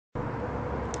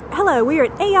Hello, we are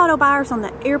at A Auto Buyers on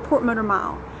the Airport Motor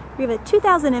Mile. We have a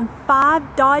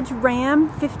 2005 Dodge Ram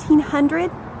 1500.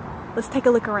 Let's take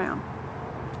a look around.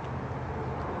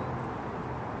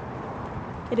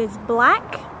 It is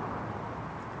black.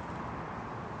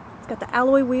 It's got the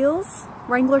alloy wheels,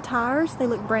 Wrangler tires. They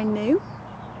look brand new.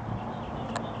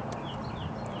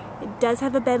 It does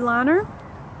have a bed liner.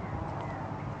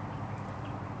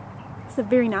 It's a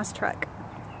very nice truck.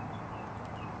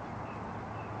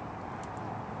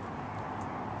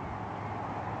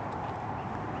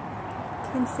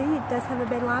 You can see it does have a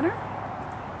bed liner.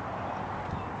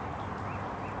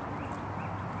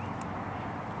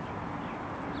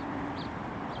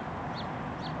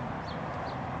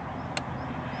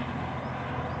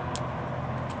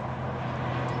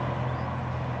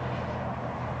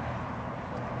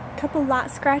 A couple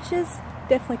light scratches,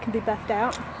 definitely can be buffed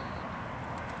out.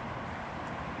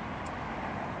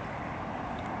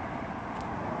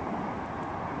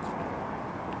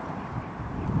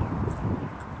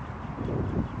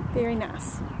 Very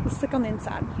nice. Let's look on the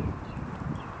inside.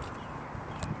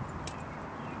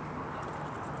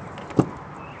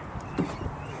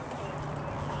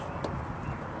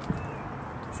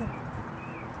 It's a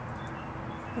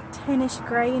tannish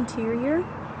gray interior.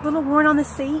 A little worn on the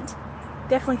seat.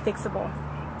 Definitely fixable.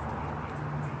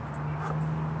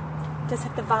 Does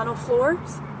have the vinyl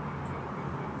floors.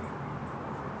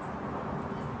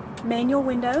 Manual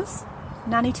windows.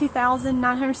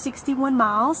 92,961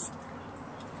 miles.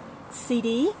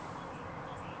 CD,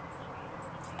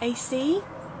 AC,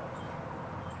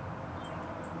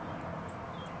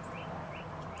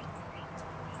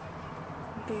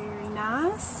 very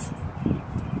nice.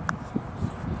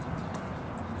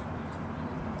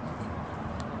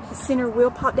 The center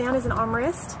wheel pop down is an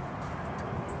armrest.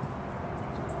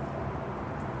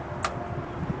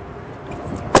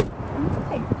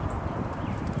 Okay.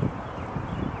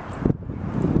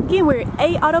 Again, we're at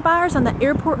A Auto Buyers on the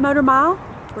Airport Motor Mile,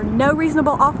 where no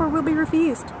reasonable offer will be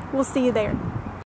refused. We'll see you there.